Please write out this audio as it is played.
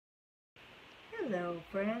Hello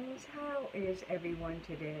friends, how is everyone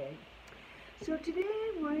today? So today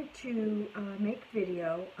I wanted to make a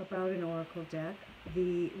video about an oracle deck,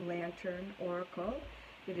 the Lantern Oracle.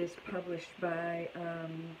 It is published by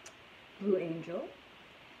Blue Angel,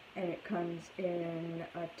 and it comes in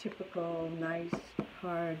a typical nice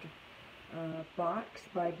hard box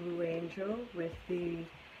by Blue Angel with the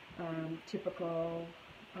typical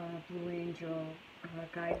Blue Angel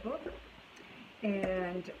guidebook.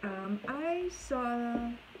 And I saw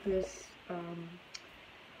this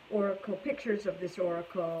oracle, pictures of this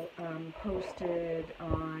oracle posted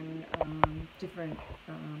on different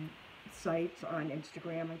sites on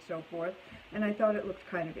Instagram and so forth, and I thought it looked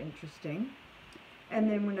kind of interesting. And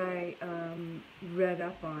then when I read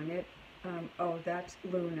up on it, oh, that's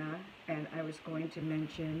Luna, and I was going to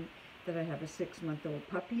mention that I have a 6-month-old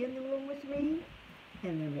puppy in the room with me,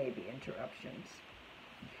 and there may be interruptions.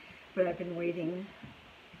 But I've been waiting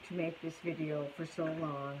to make this video for so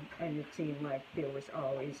long, and it seemed like there was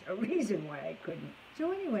always a reason why I couldn't.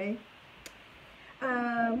 So anyway,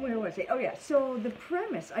 where was I? Oh yeah, so the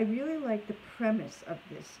premise, I really like the premise of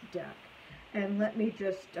this deck. And let me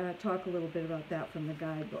just talk a little bit about that from the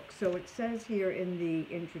guidebook. So it says here in the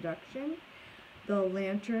introduction, the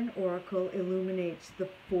Lantern Oracle illuminates the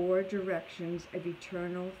 4 directions of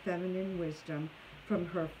eternal feminine wisdom from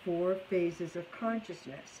her 4 phases of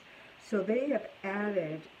consciousness. So they have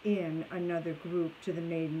added in another group to the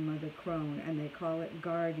Maiden Mother Crone, and they call it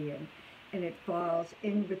Guardian, and it falls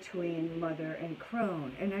in between Mother and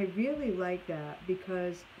Crone. And I really like that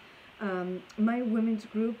because my women's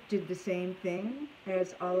group did the same thing.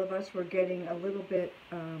 As all of us were getting a little bit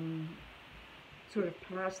sort of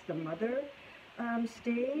past the Mother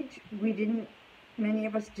stage, many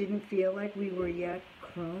of us didn't feel like we were yet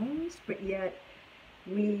Crones, but yet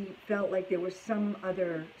we felt like there was some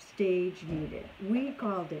other stage needed. We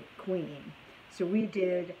called it Queen. So we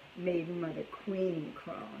did Maiden, Mother, Queen,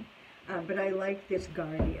 Crone. But I like this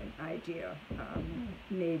Guardian idea,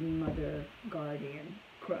 Maiden, Mother, Guardian,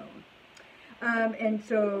 Crone. And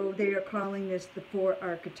so they are calling this the 4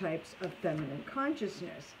 archetypes of feminine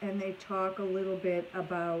consciousness. And they talk a little bit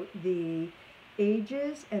about the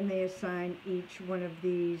ages, and they assign each one of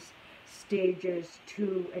these stages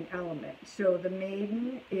to an element. So the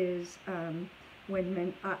maiden is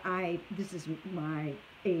when this is my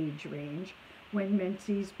age range, when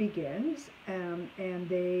menses begins, and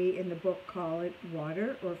they in the book call it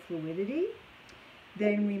water or fluidity.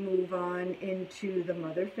 Then we move on into the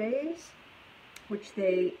mother phase, which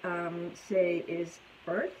they say is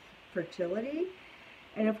earth, fertility.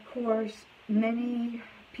 And of course, many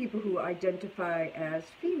people who identify as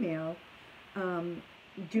female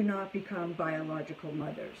do not become biological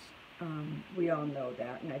mothers. We all know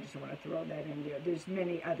that, and I just want to throw that in there. There's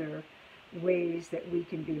many other ways that we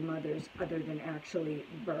can be mothers other than actually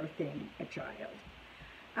birthing a child.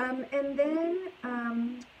 And then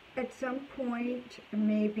at some point,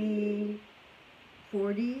 maybe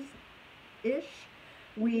 40s-ish,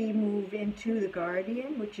 we move into the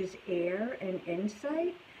Guardian, which is air and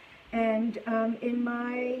insight. And in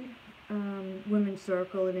my women's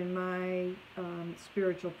circle and in my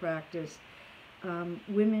spiritual practice,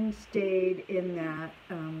 women stayed in that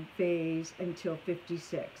phase until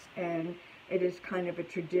 56, and it is kind of a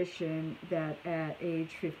tradition that at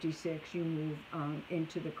age 56 you move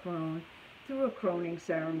into the crone through a croning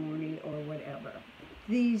ceremony or whatever.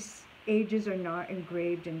 These ages are not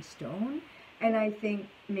engraved in stone, and I think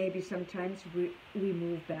maybe sometimes we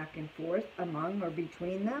move back and forth among or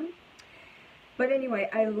between them. But anyway,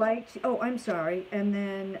 I liked, oh, I'm sorry, and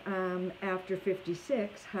then after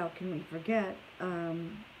 56, how can we forget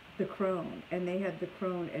the crone? And they had the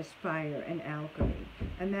crone as fire and alchemy,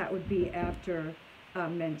 and that would be after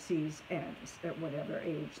menses ends, at whatever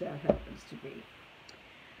age that happens to be.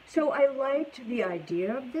 So I liked the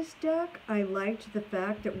idea of this deck. I liked the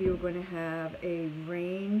fact that we were going to have a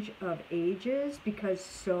range of ages, because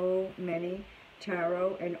so many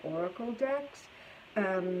tarot and oracle decks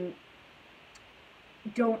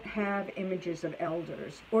don't have images of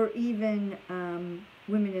elders, or even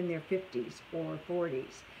women in their 50s or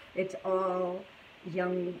 40s. It's all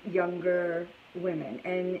younger women,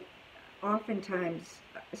 and oftentimes,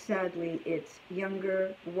 sadly, it's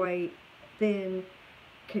younger, white, thin,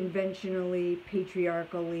 conventionally,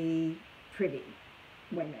 patriarchally pretty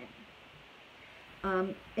women.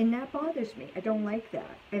 And that bothers me. I don't like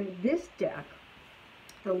that. And this deck,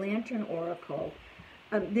 the Lantern Oracle,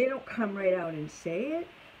 they don't come right out and say it,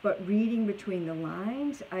 but reading between the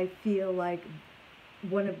lines, I feel like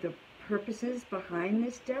one of the purposes behind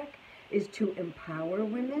this deck is to empower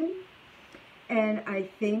women And I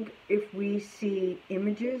think if we see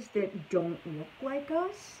images that don't look like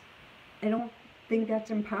us, I don't think that's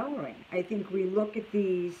empowering. I think we look at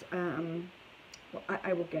these, well,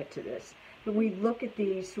 I will get to this, but we look at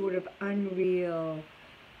these sort of unreal,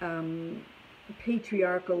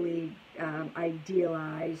 patriarchally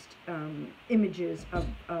idealized images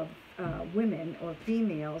of women or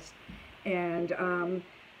females, and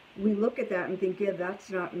we look at that and think, yeah, that's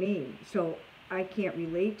not me, so I can't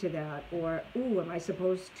relate to that. Or, ooh, am I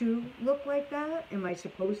supposed to look like that? Am I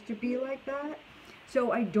supposed to be like that?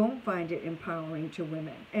 So I don't find it empowering to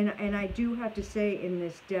women. And I do have to say, in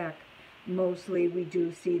this deck, mostly we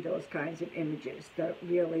do see those kinds of images, the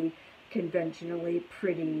really conventionally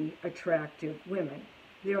pretty, attractive women.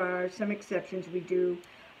 There are some exceptions. We do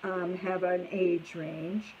have an age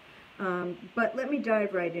range. But let me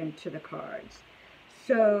dive right into the cards.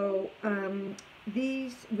 So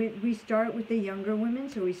we start with the younger women,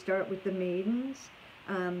 so we start with the maidens.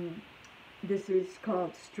 This is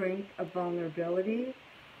called Strength of Vulnerability.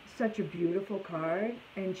 Such a beautiful card,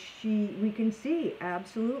 and we can see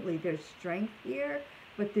absolutely there's strength here,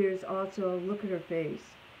 but there's also, look at her face,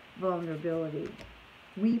 vulnerability.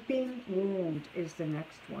 Weeping Wound is the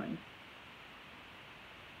next one.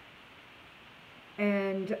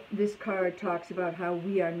 And this card talks about how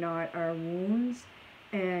we are not our wounds,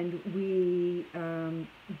 and we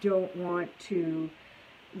don't want to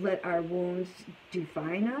let our wounds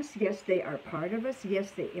define us. Yes, they are part of us.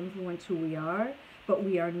 Yes, they influence who we are, but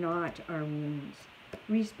we are not our wounds.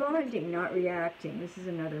 Responding, not reacting. This is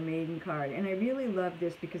another maiden card, and I really love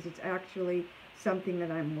this because it's actually something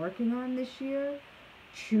that I'm working on this year,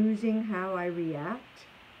 choosing how I react,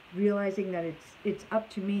 realizing that it's up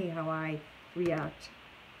to me how I react.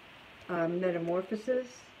 Metamorphosis,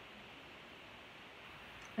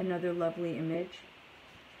 another lovely image.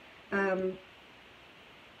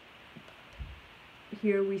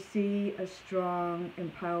 Here we see a strong,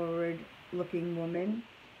 empowered looking woman.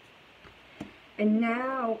 And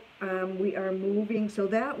now we are moving, so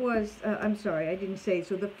that was, I'm sorry, I didn't say,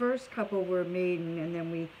 so the first couple were maiden, and then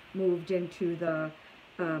we moved into the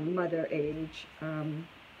mother age.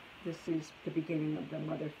 This is the beginning of the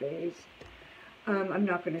mother phase. I'm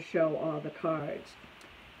not going to show all the cards.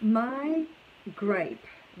 My gripe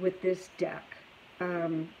with this deck,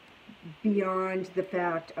 beyond the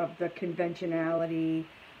fact of the conventionality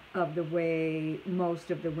of the way most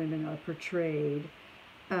of the women are portrayed,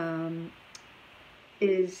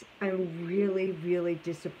 is I'm really, really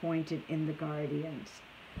disappointed in the guardians.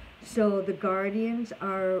 So the guardians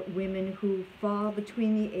are women who fall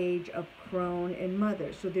between the age of crone and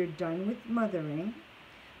mother. So they're done with mothering,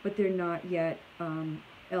 but they're not yet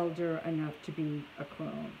elder enough to be a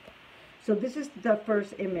crone. So this is the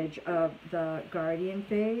first image of the guardian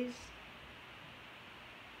phase.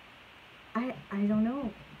 I don't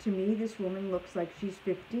know. To me, this woman looks like she's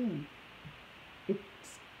 15. It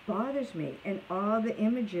bothers me. And all the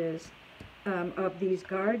images of these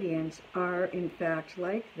guardians are, in fact,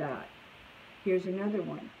 like that. Here's another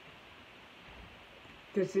one.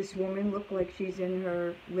 Does this woman look like she's in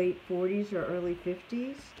her late 40s or early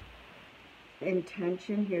 50s?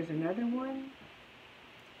 Intention, here's another one.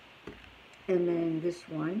 And then this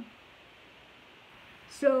one.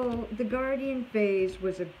 So the guardian phase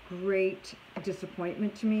was a great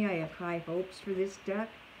disappointment to me. I have high hopes for this deck,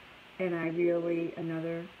 and I really,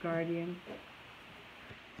 another guardian.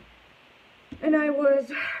 And I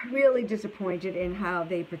was really disappointed in how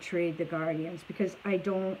they portrayed the guardians, because I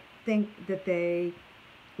don't think that they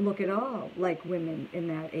look at all like women in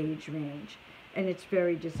that age range, and it's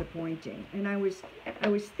very disappointing. And I was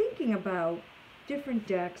thinking about different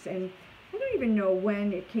decks, and I don't even know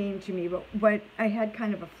when it came to me, but I had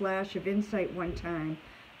kind of a flash of insight one time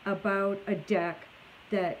about a deck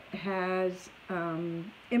that has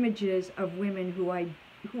images of women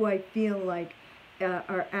who I feel like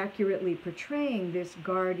are accurately portraying this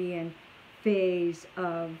guardian phase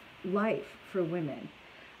of life for women.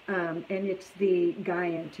 And it's the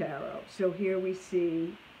Gaian Tarot. So here we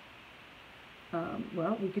see,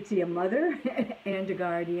 well, we could see a mother and a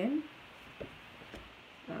guardian.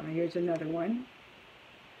 Here's another one.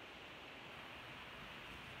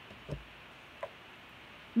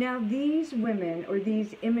 Now these women, or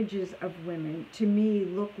these images of women, to me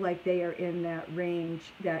look like they are in that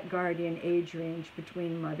range, that guardian age range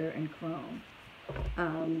between mother and crone.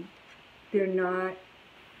 They're not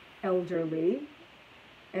elderly,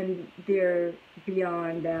 and they're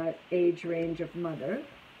beyond that age range of mother.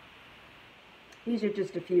 These are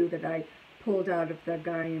just a few that I pulled out of the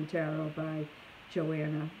Gaian Tarot by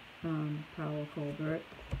Joanna Powell Colbert.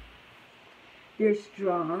 They're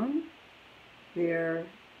strong, they're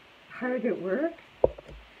hard at work.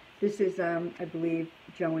 This is, I believe,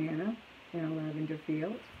 Joanna in a lavender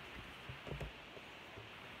field.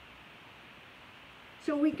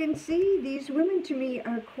 So we can see these women to me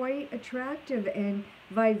are quite attractive and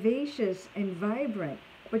vivacious and vibrant,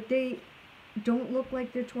 but they don't look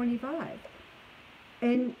like they're 25.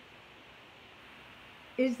 And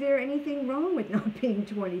is there anything wrong with not being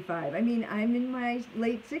 25? I mean, I'm in my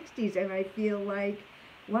late 60s and I feel like,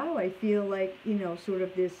 wow, I feel like, you know, sort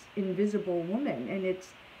of this invisible woman. And it's,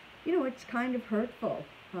 you know, it's kind of hurtful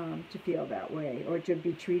to feel that way or to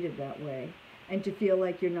be treated that way. And to feel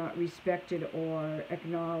like you're not respected or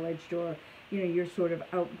acknowledged or, you know, you're sort of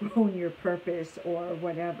outgrown your purpose or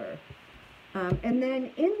whatever. And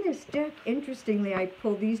then in this deck, interestingly, I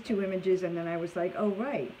pulled these two images and then I was like, oh,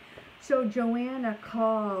 right. So Joanna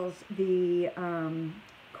calls the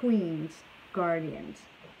queens guardians.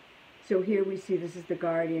 So here we see this is the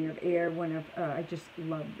guardian of air, one of, I just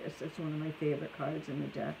love this. It's one of my favorite cards in the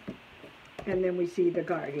deck. And then we see the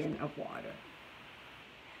guardian of water.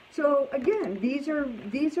 So again, these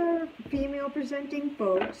are female presenting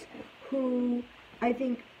folks who I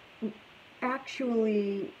think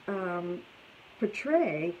actually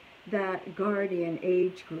portray that guardian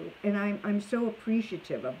age group, and I'm so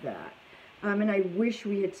appreciative of that. And I wish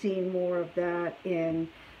we had seen more of that in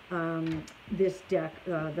this deck,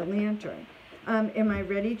 the Lantern. Am I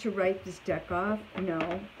ready to write this deck off?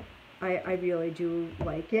 No. I really do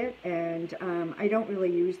like it, and I don't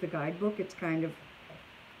really use the guidebook. It's kind of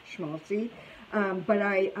schmaltzy, but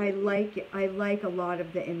I like a lot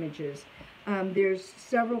of the images. There's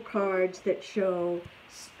several cards that show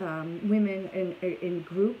women in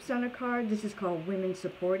groups on a card. This is called Women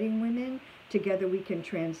Supporting Women. Together we can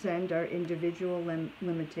transcend our individual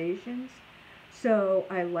limitations. So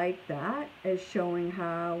I like that as showing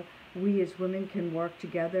how we as women can work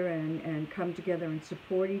together and come together and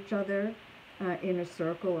support each other in a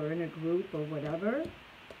circle or in a group or whatever.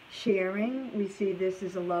 Sharing, we see this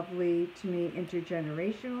is a lovely, to me,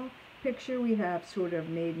 intergenerational picture. We have sort of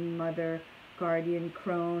maiden, mother, guardian,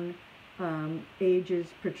 crone ages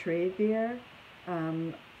portrayed there.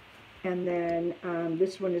 And then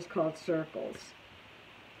this one is called Circles.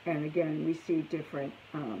 And again, we see different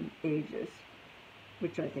ages,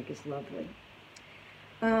 which I think is lovely.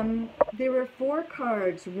 There are 4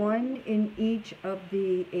 cards, one in each of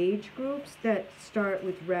the age groups that start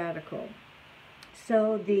with radical.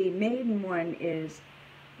 So the maiden one is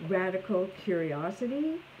radical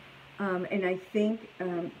curiosity, and I think,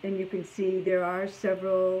 and you can see there are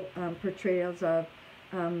several portrayals of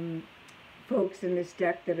folks in this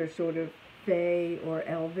deck that are sort of fae or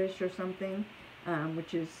elvish or something,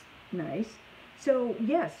 which is nice. So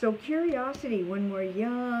yes, so curiosity, when we're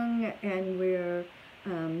young and we're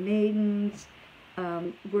maidens,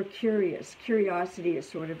 we're curious. Curiosity is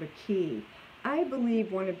sort of a key. I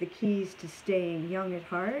believe one of the keys to staying young at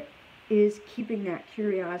heart is keeping that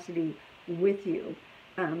curiosity with you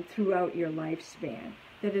throughout your lifespan.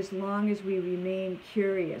 That as long as we remain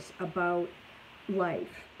curious about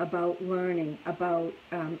life, about learning, about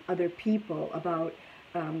other people, about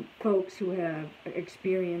folks who have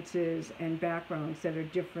experiences and backgrounds that are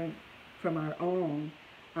different from our own,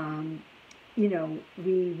 you know,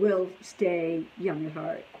 we will stay young at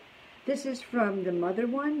heart. This is from the mother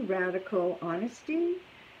one, Radical Honesty.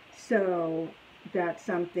 So that's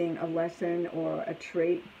something, a lesson or a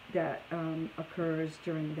trait that occurs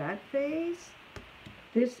during that phase.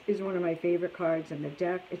 This is one of my favorite cards in the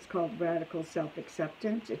deck. It's called Radical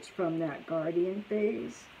Self-Acceptance. It's from that guardian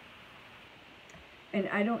phase. And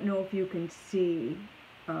I don't know if you can see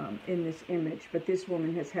in this image, but this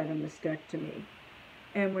woman has had a mastectomy.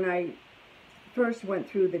 And when I first went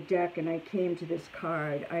through the deck and I came to this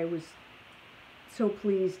card, I was so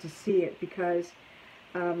pleased to see it because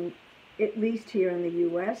at least here in the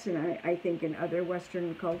U.S. and I think in other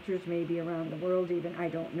Western cultures, maybe around the world even, I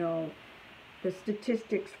don't know, the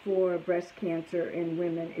statistics for breast cancer in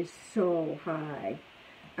women is so high.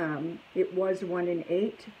 It was 1 in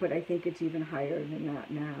 8, but I think it's even higher than that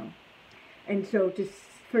now. And so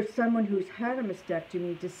for someone who's had a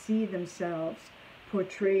mastectomy to see themselves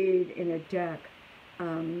portrayed in a deck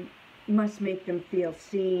must make them feel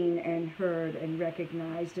seen and heard and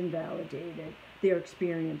recognized and validated, their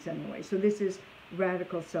experience anyway. So this is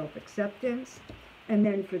Radical Self-Acceptance. And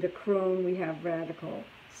then for the crone, we have Radical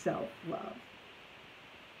Self-Love.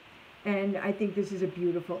 And I think this is a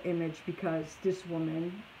beautiful image because this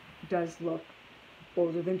woman does look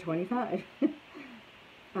older than 25.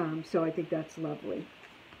 So I think that's lovely.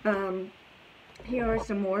 Here are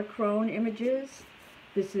some more crone images.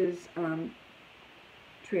 This is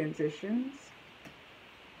transitions.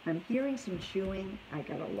 I'm hearing some chewing. I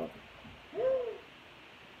gotta look.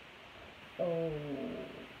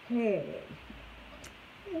 Okay.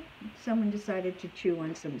 Someone decided to chew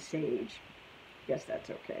on some sage. Guess that's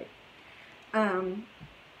okay.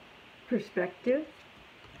 Perspective.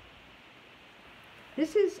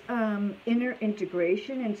 This is inner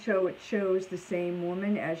integration, and so it shows the same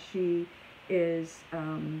woman as she is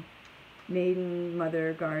maiden,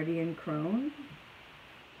 mother, guardian, crone,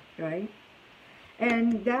 right?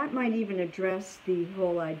 And that might even address the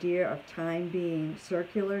whole idea of time being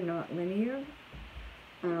circular, not linear.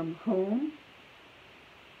 Home,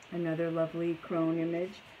 another lovely crone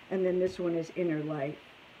image. And then this one is inner life.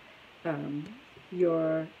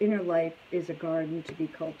 Your inner life is a garden to be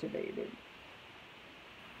cultivated.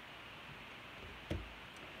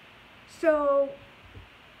 So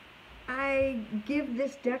I give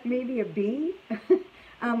this deck maybe a B.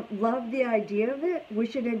 Love the idea of it.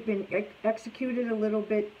 Wish it had been executed a little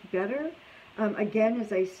bit better. Again,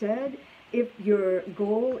 as I said, if your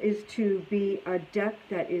goal is to be a deck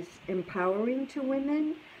that is empowering to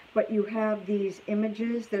women, but you have these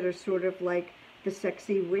images that are sort of like the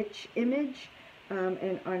sexy witch image,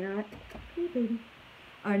 and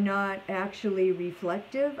are not actually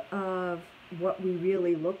reflective of what we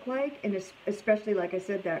really look like, and especially, like I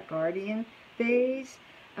said, that guardian phase,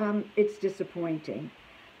 it's disappointing.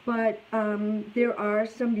 But there are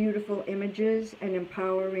some beautiful images and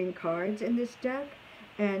empowering cards in this deck,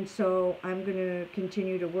 and so I'm going to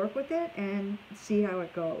continue to work with it and see how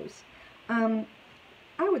it goes. I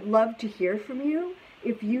would love to hear from you.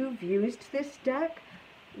 If you've used this deck,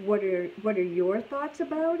 what are your thoughts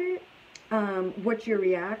about it? What's your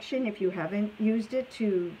reaction if you haven't used it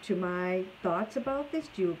to my thoughts about this?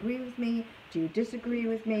 Do you agree with me? Do you disagree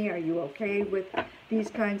with me? Are you okay with these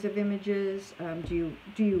kinds of images? Do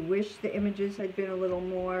you wish the images had been a little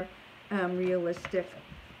more realistic?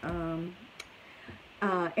 And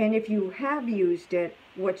if you have used it,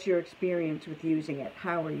 what's your experience with using it?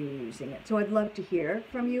 How are you using it? So I'd love to hear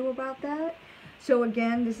from you about that. So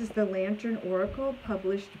again, this is the Lantern Oracle,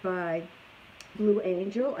 published by Blue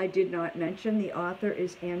Angel. I did not mention the author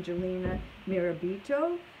is Angelina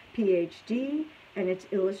Mirabito, PhD, and it's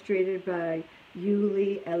illustrated by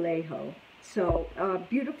Yuli Alejo. So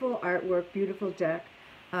beautiful artwork, beautiful deck.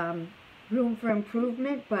 Room for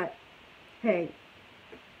improvement, but hey,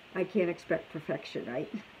 I can't expect perfection,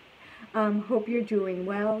 right? Hope you're doing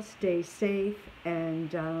well, stay safe,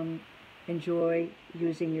 and enjoy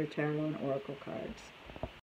using your tarot and oracle cards.